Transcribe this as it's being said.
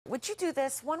Would you do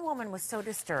this? One woman was so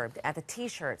disturbed at the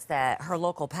T-shirts that her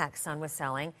local PacSun was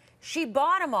selling, she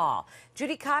bought them all.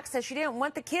 Judy Cox says she didn't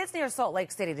want the kids near Salt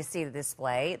Lake City to see the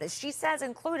display that she says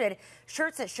included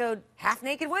shirts that showed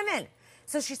half-naked women.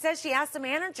 So she says she asked the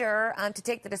manager to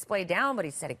take the display down, but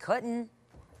he said he couldn't.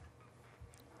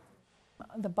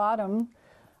 The bottom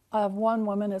of one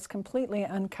woman is completely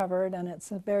uncovered, and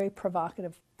it's a very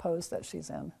provocative pose that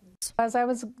she's in. As I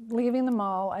was leaving the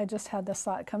mall, I just had this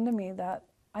thought come to me that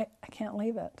I can't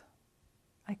leave it.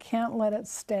 I can't let it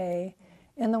stay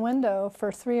in the window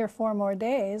for 3 or 4 more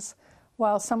days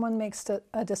while someone makes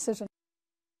a decision.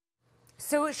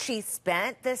 So she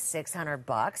spent the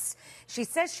 $600. She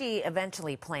says she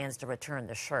eventually plans to return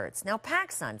the shirts. Now,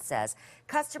 PacSun says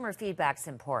customer feedback's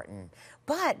important,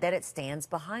 but that it stands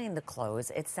behind the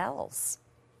clothes it sells.